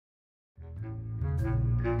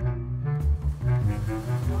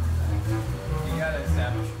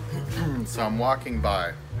So I'm walking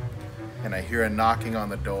by and I hear a knocking on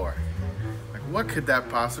the door. Like, what could that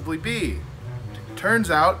possibly be? Turns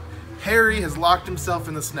out Harry has locked himself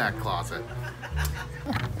in the snack closet.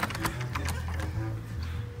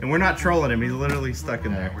 And we're not trolling him, he's literally stuck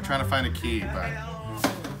in there. We're trying to find a key, but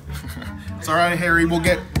it's all right, Harry. We'll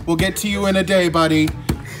get to you in a day, buddy.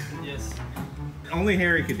 Yes. Only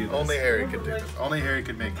Harry could do this. Only Harry could do this. Only Harry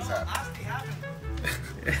could make this happen.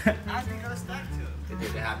 It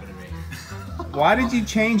didn't happen to me. Why did you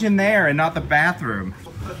change in there and not the bathroom?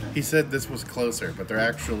 He said this was closer, but they're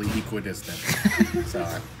actually equidistant. So.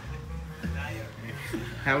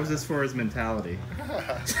 How is this for his mentality?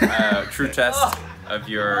 True test of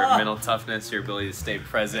your mental toughness, your ability to stay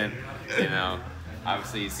present. You know,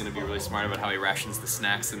 obviously he's going to be really smart about how he rations the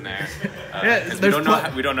snacks in there. Yeah,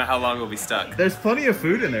 we don't know how long we'll be stuck. There's plenty of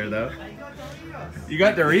food in there though. You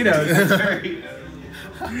got Doritos.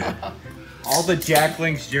 All the Jack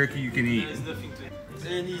Link's jerky you can eat.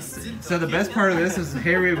 So the best part of this is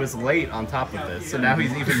Harry was late on top of this, so now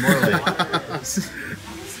he's even more late.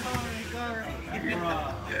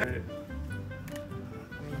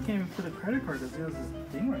 You can't even put a credit card because he has this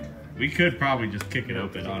thing right here. We could probably just kick it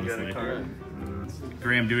open, honestly.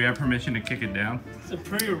 Graham, do we have permission to kick it down? It's a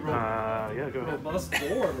pretty yeah, go ahead. robust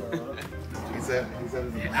door, bro. He said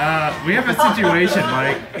We have a situation,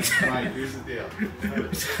 Mike. Mike, here's the deal.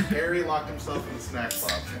 Harry locked himself in the snack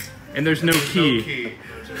closet. And there's no key. No key.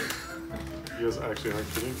 You guys actually aren't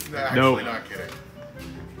kidding? Actually not kidding.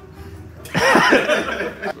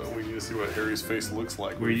 Well, we need to see what Harry's face looks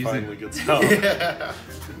like We're when he using- finally gets out. Yeah.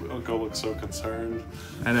 Uncle looks so concerned.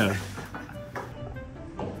 I know.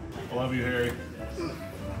 I love you, Harry.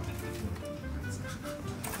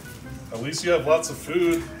 At least you have lots of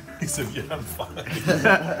food. He said, yeah, I'm fine.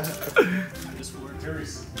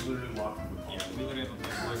 Harry's literally locked in the car. Yeah, we literally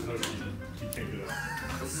have a he can't get out.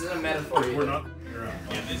 This is a metaphor. We're not.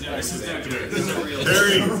 This is a real.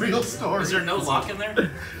 Harry! A real story. Is there no lock in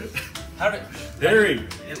there? How did Harry!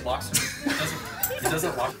 it locks? It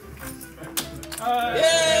doesn't lock.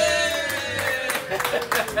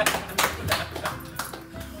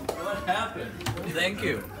 What happened? Thank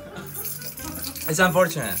you. It's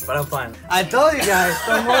unfortunate, but I'm fine. I told you guys,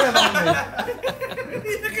 don't worry about me.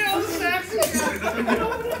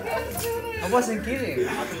 I wasn't kidding.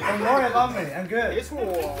 Don't worry about me. I'm good.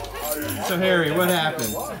 So Harry, what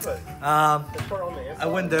happened? I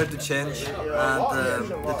went there to change, and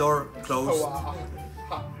the door closed.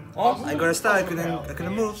 Oh, I got a start. I couldn't move. I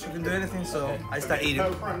couldn't do anything, so I started eating.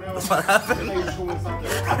 That's what happened.